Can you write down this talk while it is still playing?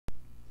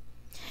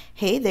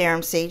Hey there,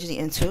 I'm Sage the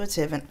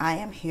Intuitive, and I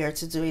am here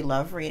to do a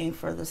love reading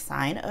for the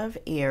sign of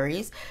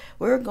Aries.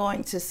 We're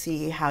going to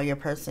see how your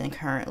person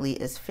currently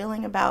is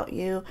feeling about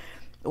you,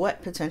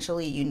 what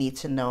potentially you need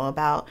to know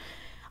about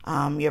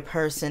your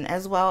person,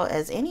 as well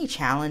as any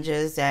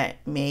challenges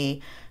that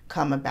may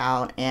come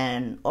about.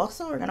 And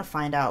also, we're going to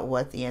find out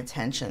what the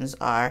intentions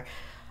are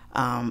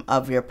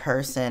of your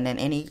person and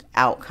any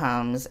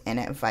outcomes and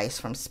advice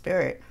from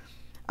Spirit.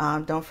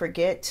 Don't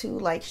forget to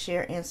like,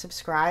 share, and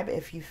subscribe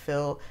if you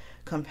feel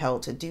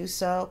compelled to do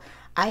so.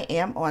 I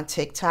am on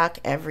TikTok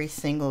every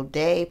single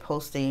day,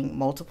 posting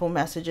multiple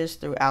messages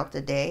throughout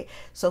the day.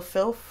 So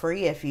feel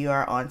free, if you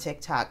are on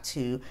TikTok,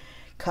 to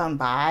come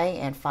by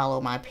and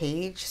follow my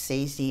page,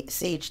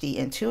 Sage the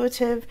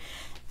Intuitive.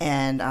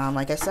 And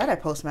like I said, I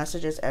post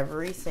messages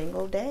every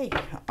single day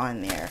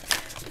on there.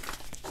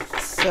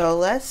 So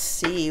let's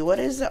see, what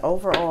is the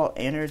overall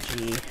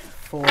energy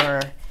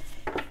for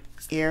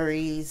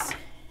Aries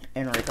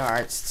in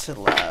regards to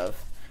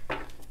love?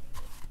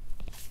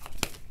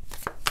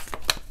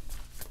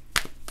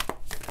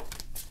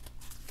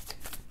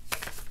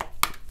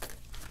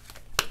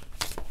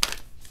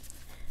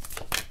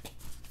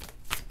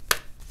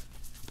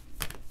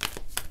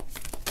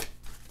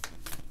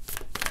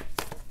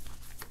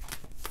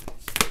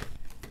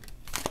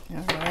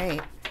 All right.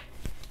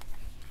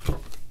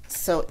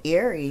 So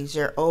Aries,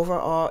 your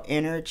overall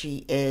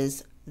energy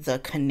is the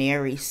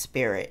canary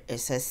spirit. It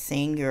says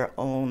sing your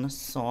own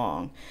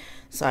song.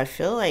 So I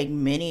feel like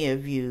many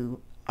of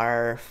you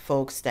are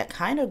folks that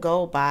kind of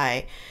go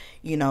by,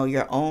 you know,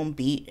 your own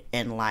beat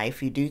in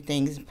life. You do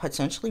things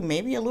potentially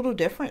maybe a little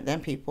different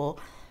than people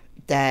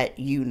that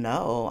you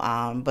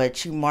know,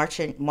 but you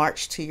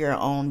march to your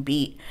own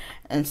beat.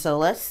 And so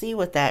let's see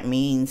what that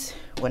means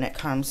when it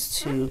comes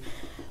to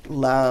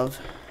love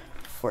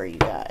for you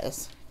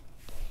guys.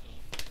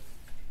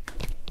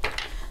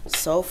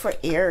 So for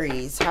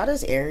Aries, how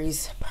does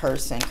Aries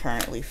person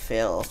currently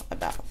feel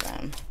about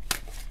them?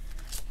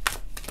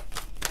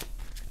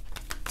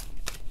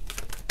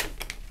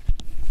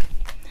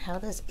 How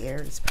does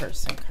Aries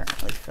person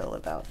currently feel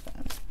about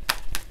them?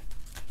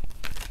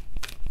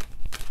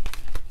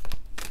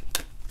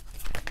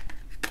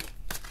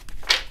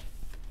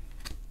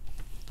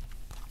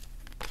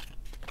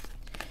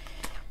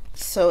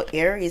 So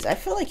Aries, I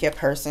feel like your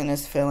person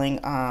is feeling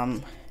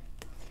a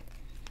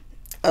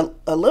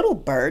little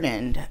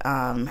burdened,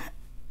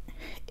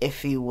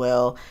 if you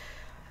will.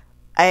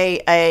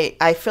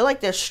 I feel like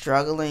they're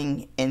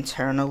struggling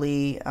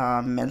internally,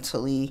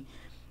 mentally,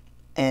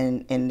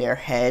 and in their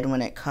head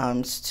when it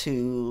comes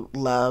to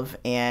love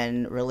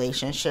and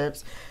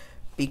relationships,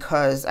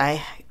 because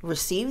I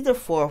received the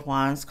Four of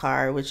Wands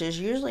card, which is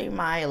usually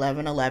my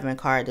 1111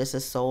 card. This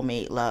is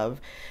soulmate love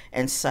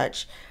and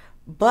such.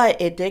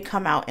 But it did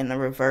come out in the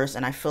reverse,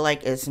 and I feel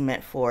like it's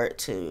meant for it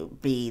to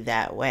be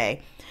that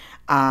way.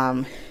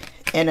 In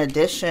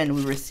addition,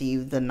 we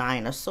received the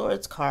Nine of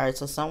Swords card,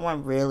 so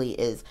someone really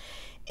is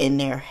in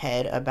their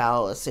head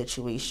about a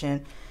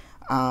situation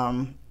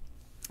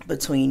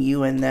between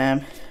you and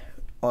them.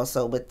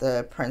 Also, with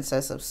the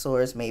Princess of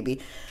Swords,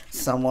 maybe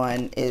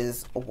someone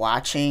is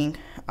watching.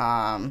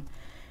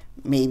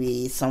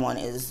 Maybe someone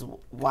is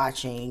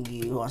watching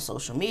you on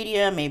social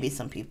media. Maybe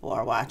some people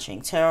are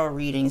watching tarot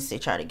readings. They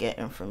try to get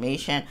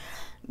information.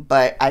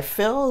 But I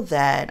feel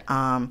that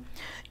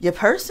your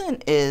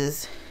person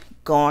is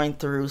going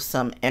through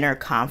some inner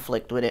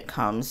conflict when it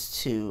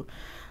comes to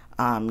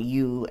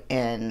you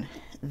and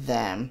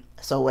them.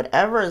 So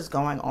whatever is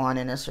going on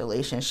in this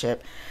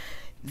relationship,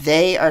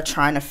 they are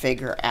trying to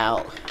figure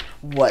out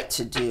what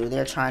to do.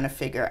 They're trying to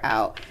figure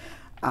out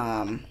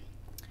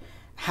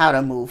how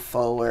to move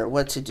forward,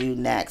 what to do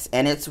next.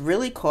 And it's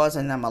really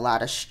causing them a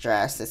lot of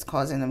stress. It's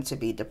causing them to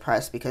be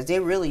depressed because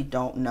they really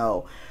don't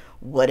know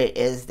what it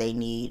is they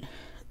need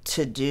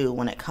to do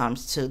when it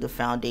comes to the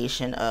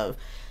foundation of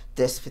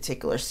this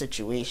particular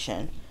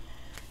situation.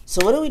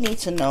 So what do we need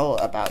to know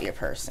about your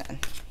person?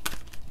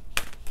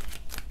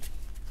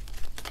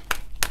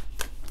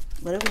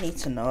 What do we need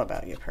to know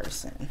about your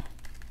person?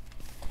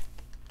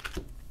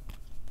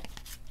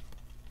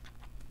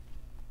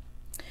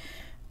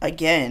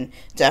 Again,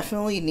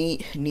 definitely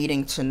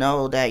needing to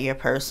know that your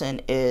person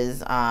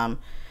is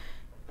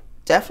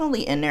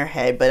definitely in their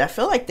head, but I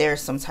feel like there's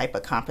some type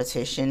of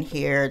competition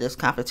here. This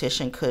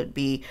competition could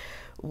be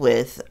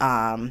with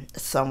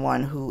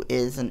someone who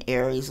is an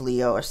Aries,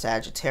 Leo, or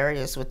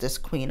Sagittarius with this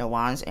Queen of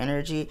Wands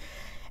energy.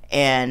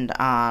 And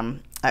I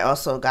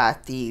also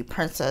got the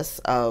Princess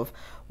of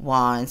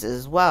Wands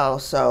as well.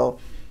 So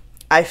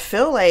I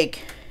feel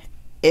like,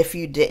 if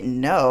you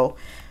didn't know,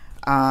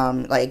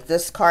 like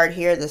this card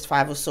here, this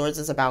Five of Swords,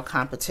 is about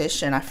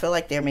competition. I feel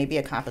like there may be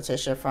a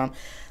competition from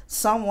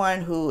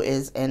someone who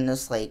is in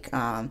this like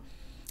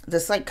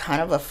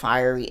kind of a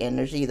fiery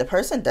energy. The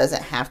person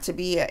doesn't have to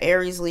be an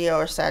Aries, Leo,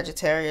 or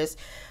Sagittarius,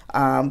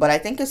 but I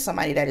think it's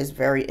somebody that is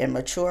very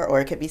immature, or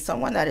it could be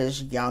someone that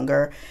is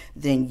younger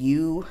than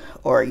you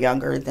or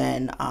younger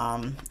than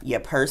your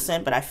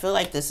person. But I feel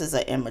like this is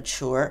an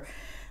immature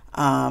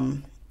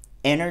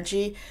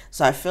energy.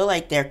 So I feel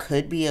like there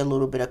could be a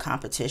little bit of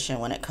competition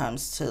when it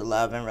comes to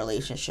love and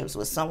relationships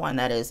with someone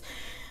that is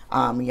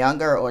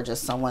younger, or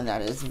just someone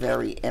that is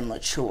very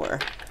immature.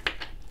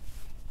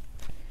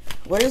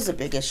 What is the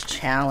biggest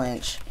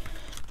challenge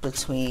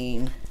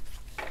between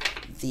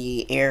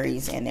the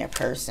Aries and their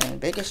person?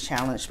 Biggest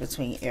challenge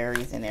between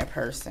Aries and their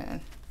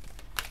person.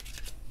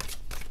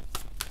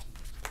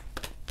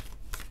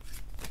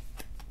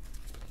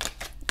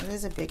 What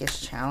is the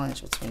biggest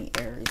challenge between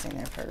Aries and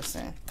their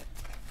person?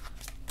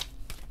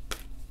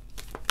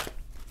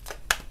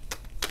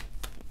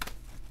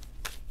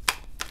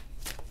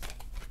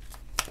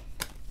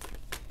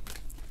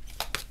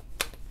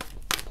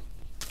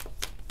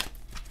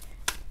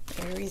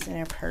 Aries and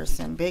their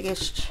person,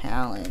 biggest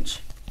challenge.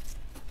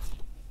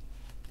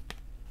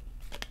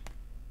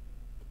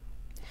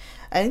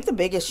 I think the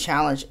biggest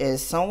challenge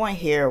is someone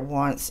here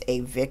wants a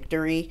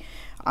victory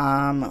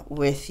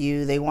with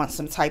you. They want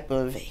some type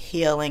of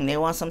healing. They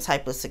want some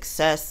type of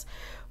success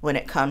when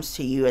it comes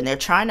to you, and they're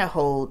trying to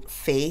hold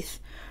faith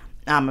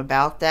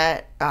about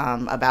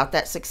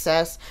that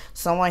success.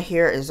 Someone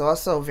here is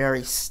also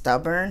very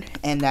stubborn,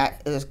 and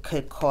that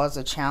could cause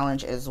a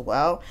challenge as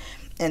well.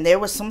 And there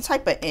was some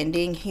type of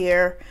ending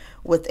here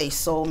with a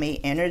soulmate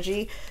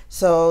energy.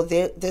 So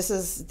this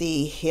is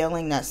the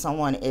healing that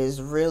someone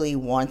is really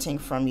wanting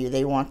from you.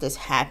 They want this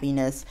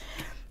happiness.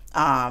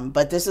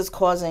 But this is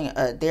causing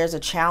there's a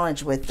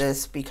challenge with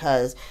this,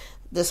 because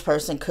this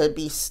person could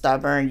be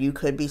stubborn. You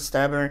could be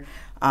stubborn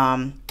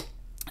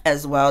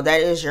as well.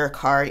 That is your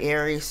card,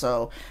 Aries.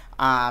 So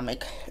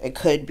it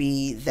could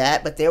be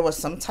that. But there was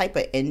some type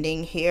of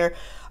ending here,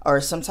 or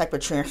some type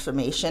of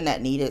transformation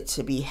that needed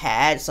to be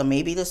had. So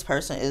maybe this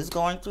person is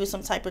going through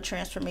some type of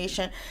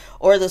transformation,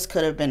 or this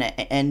could have been an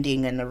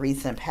ending in the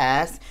recent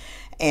past.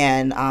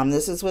 And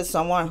this is with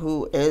someone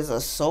who is a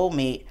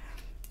soulmate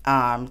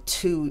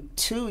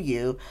to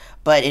you.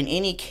 But in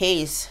any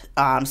case,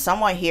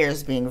 someone here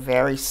is being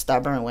very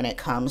stubborn when it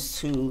comes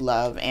to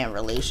love and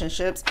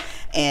relationships.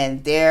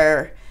 And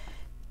there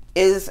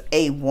is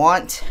a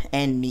want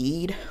and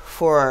need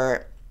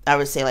for, I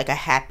would say, like a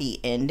happy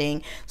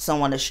ending.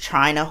 Someone is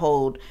trying to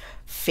hold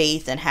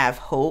faith and have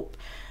hope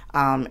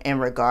in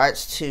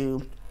regards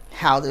to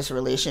how this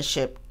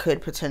relationship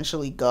could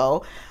potentially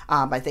go.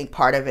 I think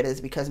part of it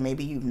is because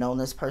maybe you've known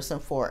this person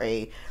for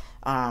a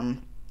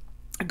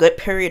good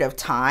period of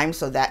time,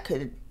 so that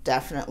could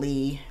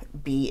definitely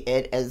be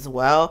it as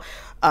well.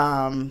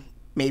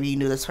 Maybe you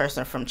knew this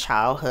person from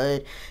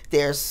childhood.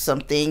 There's some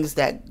things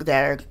that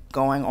are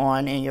going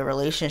on in your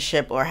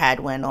relationship, or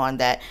went on,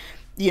 that,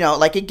 you know,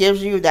 like, it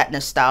gives you that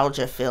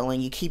nostalgia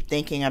feeling. You keep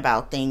thinking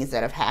about things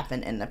that have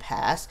happened in the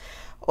past.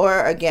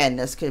 Or again,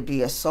 this could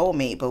be a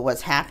soulmate, but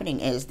what's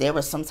happening is there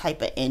was some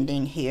type of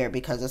ending here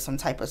because of some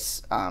type of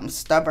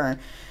stubborn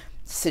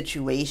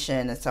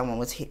situation,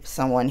 and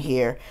someone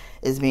here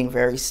is being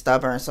very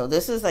stubborn. So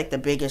this is like the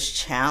biggest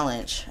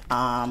challenge,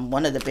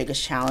 one of the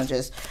biggest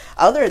challenges,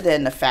 other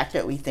than the fact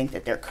that we think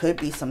that there could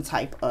be some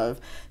type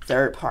of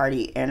third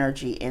party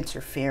energy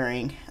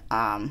interfering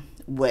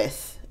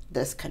with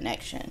this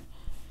connection.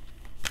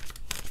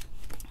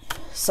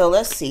 So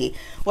let's see,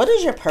 what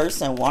does your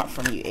person want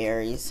from you,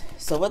 Aries?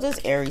 So what does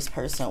Aries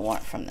person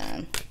want from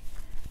them?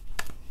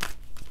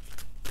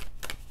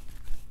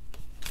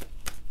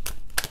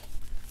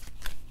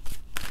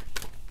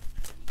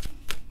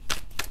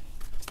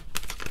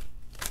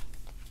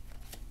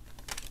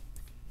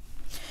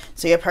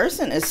 So your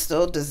person is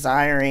still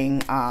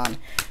desiring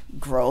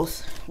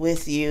growth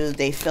with you.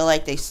 They feel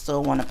like they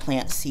still want to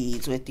plant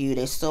seeds with you.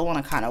 They still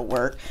want to kind of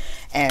work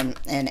and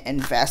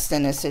invest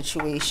in a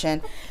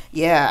situation.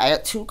 Yeah, I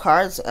got two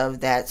cards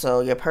of that.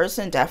 So your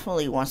person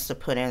definitely wants to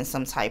put in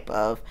some type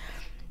of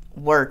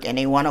work, and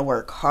they want to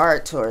work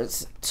hard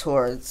towards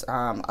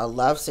a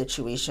love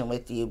situation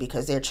with you,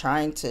 because they're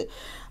trying to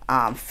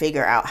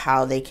figure out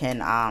how they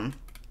can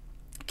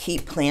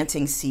keep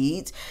planting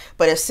seeds.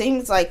 But it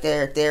seems like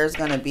there's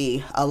going to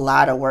be a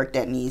lot of work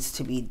that needs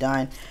to be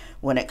done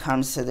when it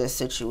comes to this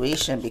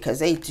situation, because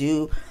they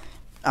do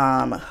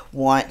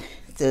want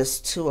this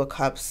Two of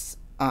Cups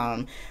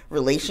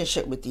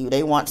relationship with you.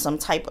 They want some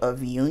type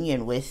of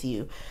union with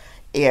you,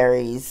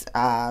 Aries.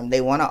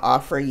 They want to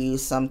offer you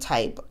some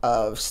type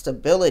of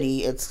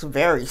stability. It's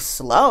very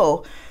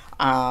slow,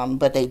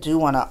 but they do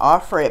want to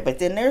offer it. But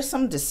then there's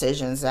some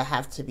decisions that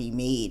have to be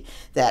made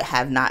that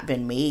have not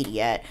been made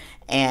yet.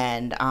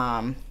 And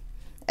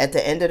at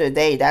the end of the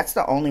day, that's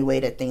the only way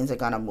that things are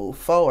going to move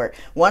forward.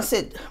 Once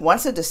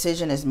a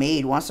decision is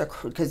made,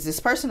 because this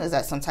person is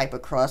at some type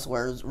of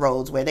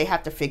crossroads where they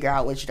have to figure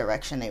out which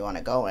direction they want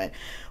to go in.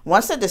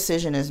 Once a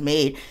decision is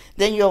made,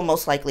 then you'll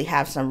most likely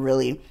have some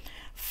really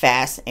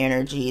fast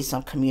energy,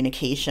 some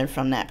communication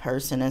from that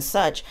person and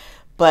such.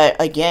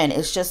 But again,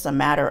 it's just a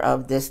matter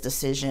of this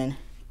decision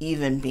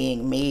even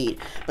being made.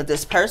 But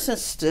this person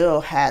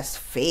still has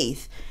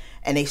faith,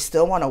 and they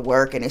still want to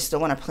work, and they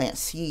still want to plant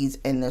seeds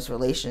in this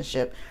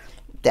relationship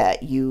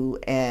that you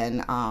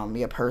and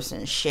your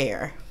person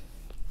share.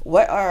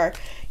 What are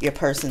your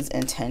person's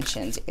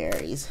intentions,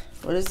 Aries?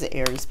 What is the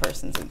Aries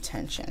person's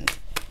intentions?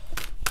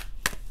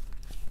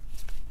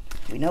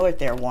 We know what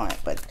they want,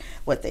 but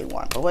what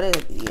are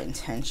the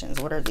intentions?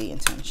 What are the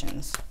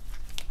intentions?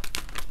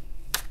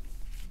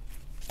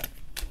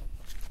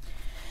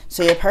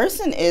 So your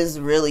person is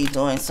really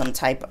doing some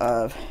type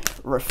of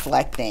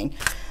reflecting.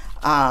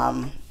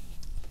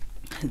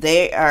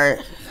 They are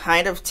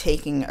kind of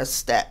taking a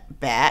step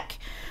back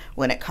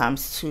when it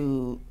comes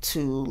to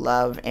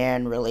love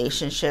and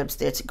relationships.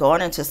 They're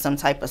going into some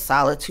type of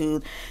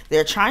solitude.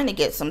 They're trying to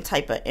get some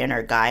type of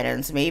inner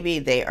guidance. Maybe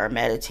they are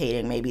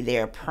meditating, maybe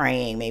they're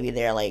praying, maybe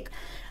they're like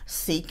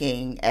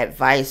seeking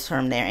advice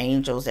from their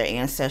angels, their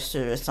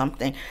ancestors or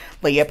something.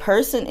 But your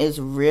person is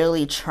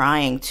really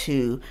trying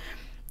to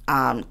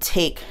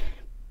take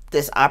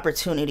this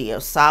opportunity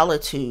of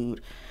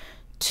solitude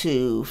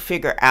to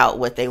figure out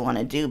what they want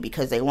to do,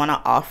 because they want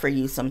to offer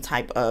you some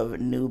type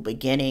of new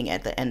beginning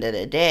at the end of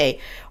the day.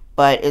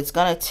 But it's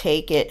going to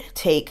take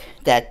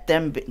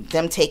them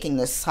taking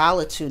this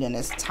solitude and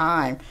this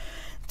time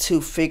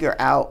to figure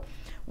out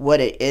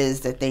what it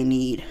is that they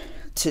need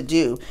to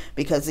do.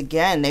 Because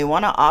again, they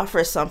want to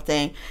offer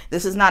something.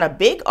 This is not a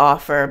big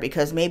offer,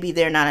 because maybe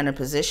they're not in a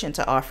position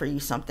to offer you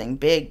something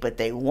big, but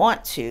they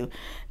want to,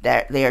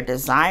 that they're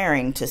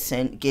desiring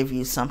to give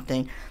you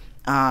something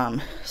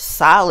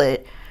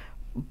solid.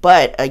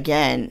 But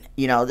again,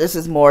 you know, this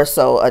is more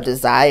so a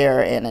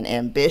desire and an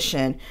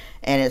ambition,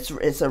 and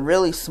it's a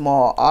really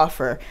small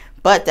offer,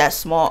 but that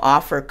small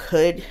offer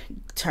could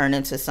turn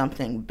into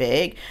something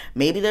big.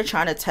 Maybe they're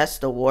trying to test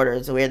the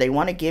waters, where they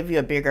want to give you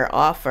a bigger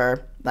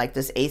offer, like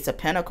this Ace of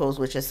Pentacles,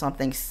 which is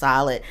something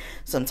solid,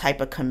 some type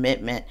of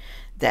commitment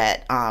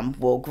that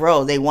will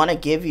grow. They want to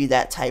give you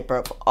that type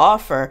of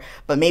offer,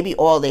 but maybe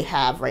all they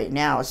have right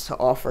now is to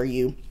offer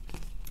you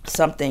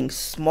something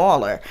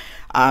smaller.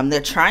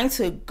 They're trying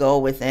to go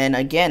within.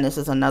 Again, this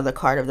is another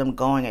card of them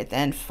going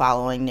within,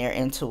 following their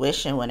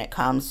intuition when it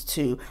comes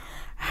to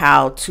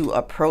how to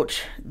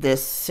approach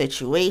this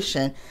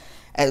situation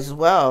as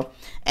well.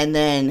 And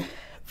then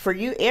for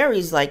you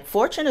Aries, like,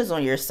 fortune is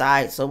on your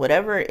side, so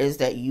whatever it is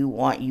that you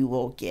want, you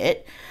will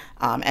get.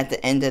 At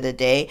the end of the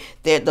day,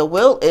 the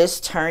wheel is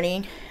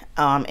turning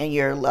in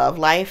your love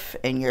life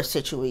and your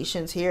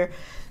situations here.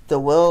 The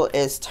wheel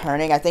is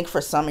turning. I think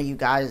for some of you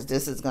guys,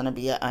 this is going to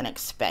be an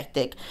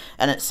unexpected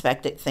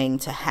thing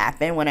to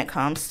happen when it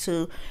comes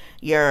to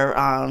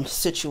your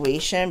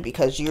situation,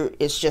 because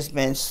it's just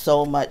been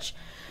so much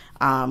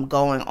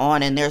going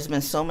on, and there's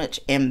been so much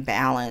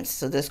imbalance.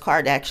 So this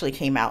card actually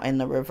came out in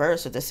the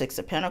reverse of the Six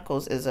of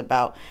Pentacles, is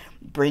about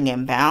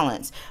bringing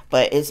balance,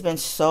 but it's been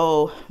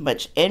so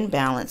much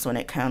imbalance when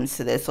it comes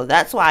to this. So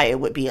that's why it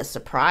would be a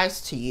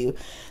surprise to you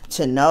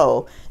to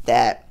know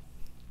that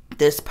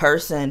this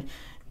person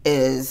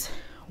is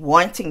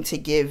wanting to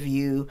give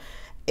you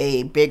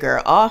a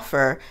bigger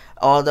offer,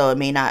 although it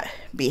may not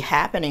be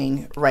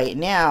happening right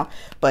now.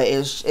 But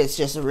it's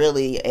just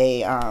really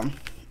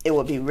it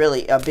would be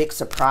really a big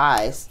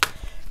surprise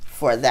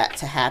for that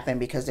to happen,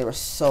 because there was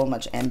so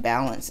much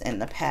imbalance in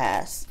the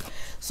past.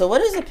 So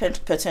what is the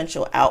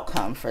potential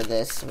outcome for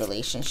this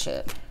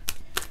relationship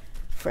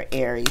for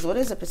Aries? What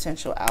is the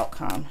potential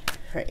outcome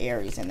for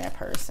Aries and their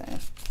person?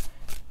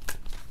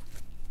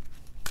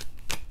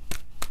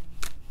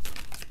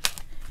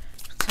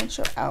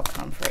 Potential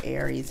outcome for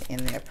Aries and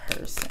their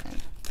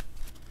person.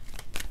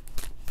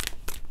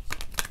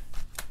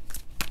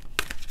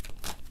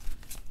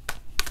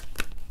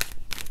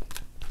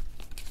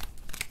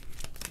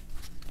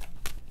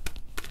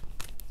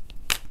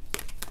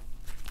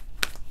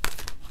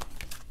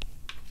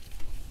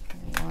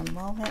 One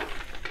moment.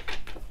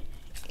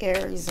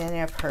 Aries and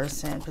their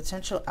person.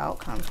 Potential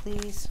outcome,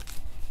 please.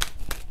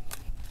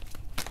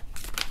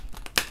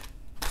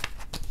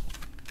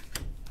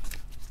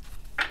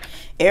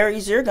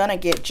 Aries, you're going to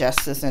get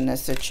justice in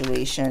this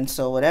situation.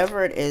 So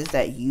whatever it is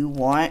that you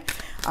want,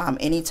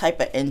 any type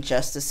of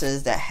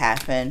injustices that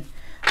happen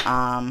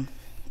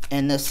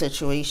in this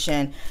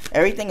situation,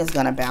 everything is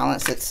going to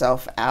balance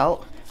itself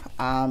out.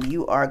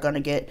 You are going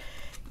to get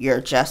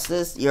your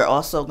justice. You're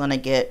also going to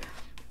get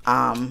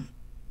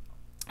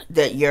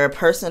that your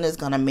person is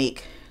going to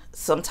make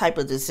some type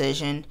of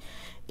decision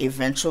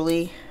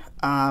eventually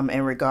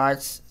in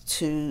regards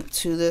to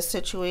this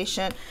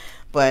situation.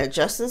 But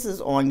justice is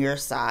on your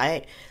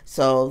side.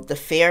 So the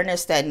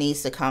fairness that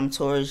needs to come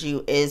towards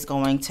you is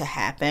going to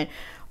happen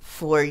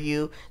for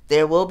you.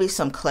 There will be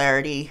some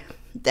clarity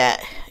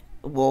that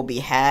will be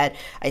had.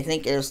 I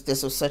think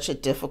this was such a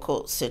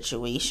difficult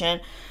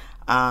situation.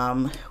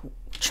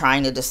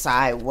 Trying to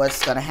decide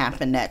what's going to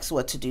happen next,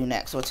 what to do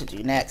next.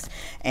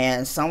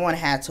 And someone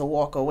had to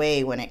walk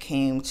away when it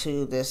came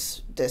to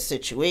this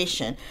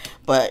situation.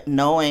 But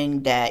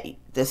knowing that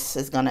this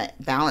is going to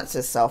balance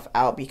itself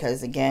out,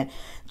 because again,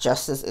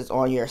 justice is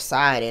on your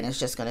side, and it's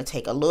just going to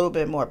take a little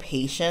bit more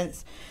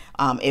patience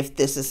if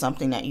this is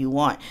something that you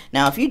want.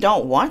 Now, if you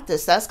don't want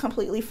this, that's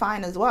completely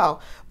fine as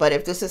well. But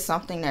if this is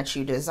something that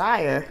you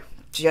desire,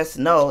 just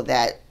know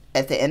that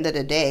at the end of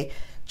the day,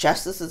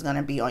 justice is going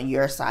to be on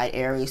your side,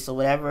 Aries. So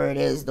whatever it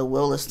is, the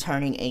wheel is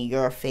turning in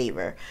your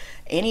favor.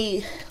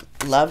 Any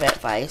love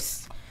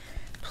advice,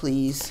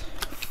 please,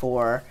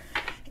 for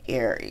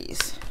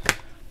Aries?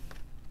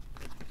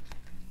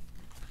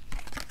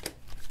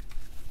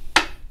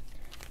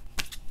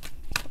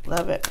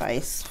 Love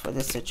advice for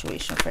the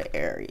situation for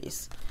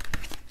Aries.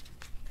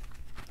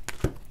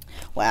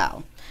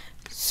 Wow.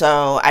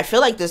 So I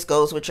feel like this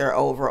goes with your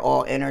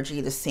overall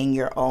energy to sing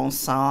your own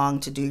song,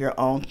 to do your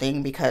own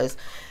thing, because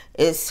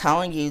it's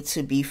telling you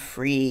to be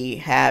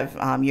free. You're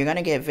going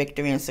to get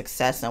victory and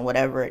success in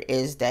whatever it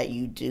is that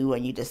you do,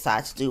 and you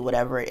decide to do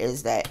whatever it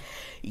is that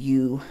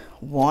you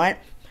want.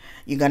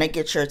 You're going to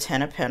get your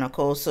 10 of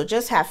Pentacles. So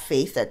just have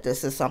faith that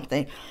this is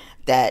something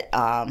that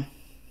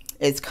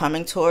is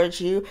coming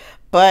towards you,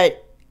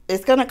 but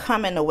it's going to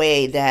come in a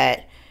way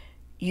that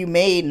you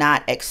may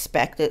not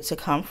expect it to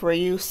come for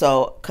you.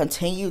 So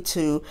continue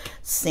to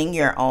sing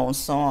your own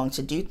song,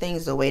 to do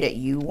things the way that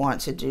you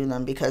want to do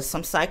them, because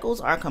some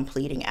cycles are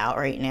completing out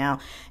right now,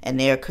 and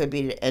there could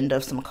be the end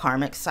of some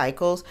karmic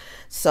cycles.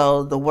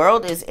 So the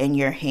world is in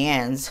your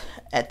hands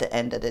at the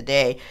end of the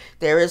day.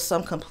 There is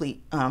some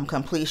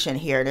completion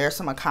here. There are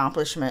some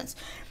accomplishments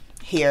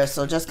here.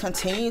 So just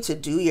continue to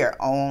do your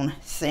own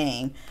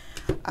thing.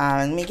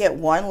 Let me get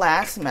one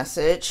last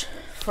message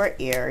for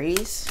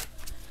Aries.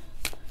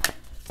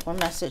 One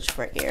message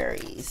for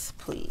Aries,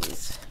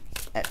 please.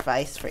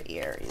 Advice for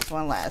Aries.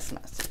 One last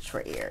message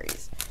for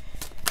Aries.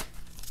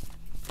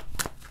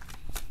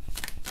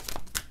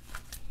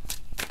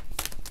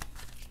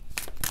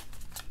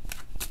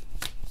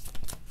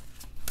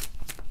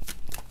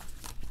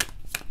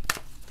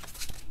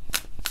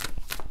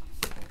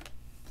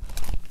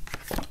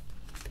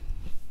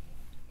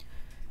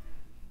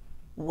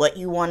 What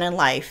you want in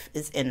life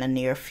is in the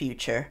near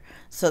future.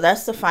 So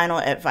that's the final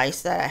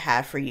advice that I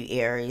have for you,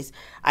 Aries.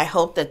 I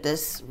hope that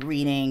this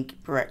reading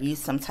brought you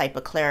some type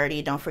of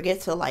clarity. Don't forget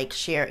to like,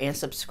 share, and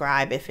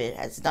subscribe if it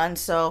has done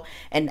so.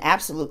 And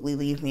absolutely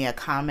leave me a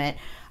comment.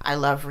 I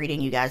love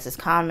reading you guys'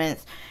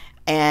 comments.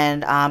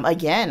 And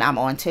again, I'm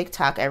on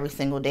TikTok every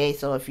single day.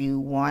 So if you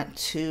want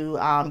to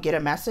get a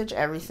message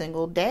every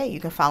single day, you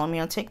can follow me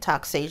on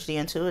TikTok,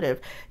 SagetheIntuitive.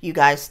 You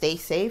guys stay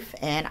safe,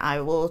 and I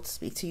will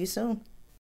speak to you soon.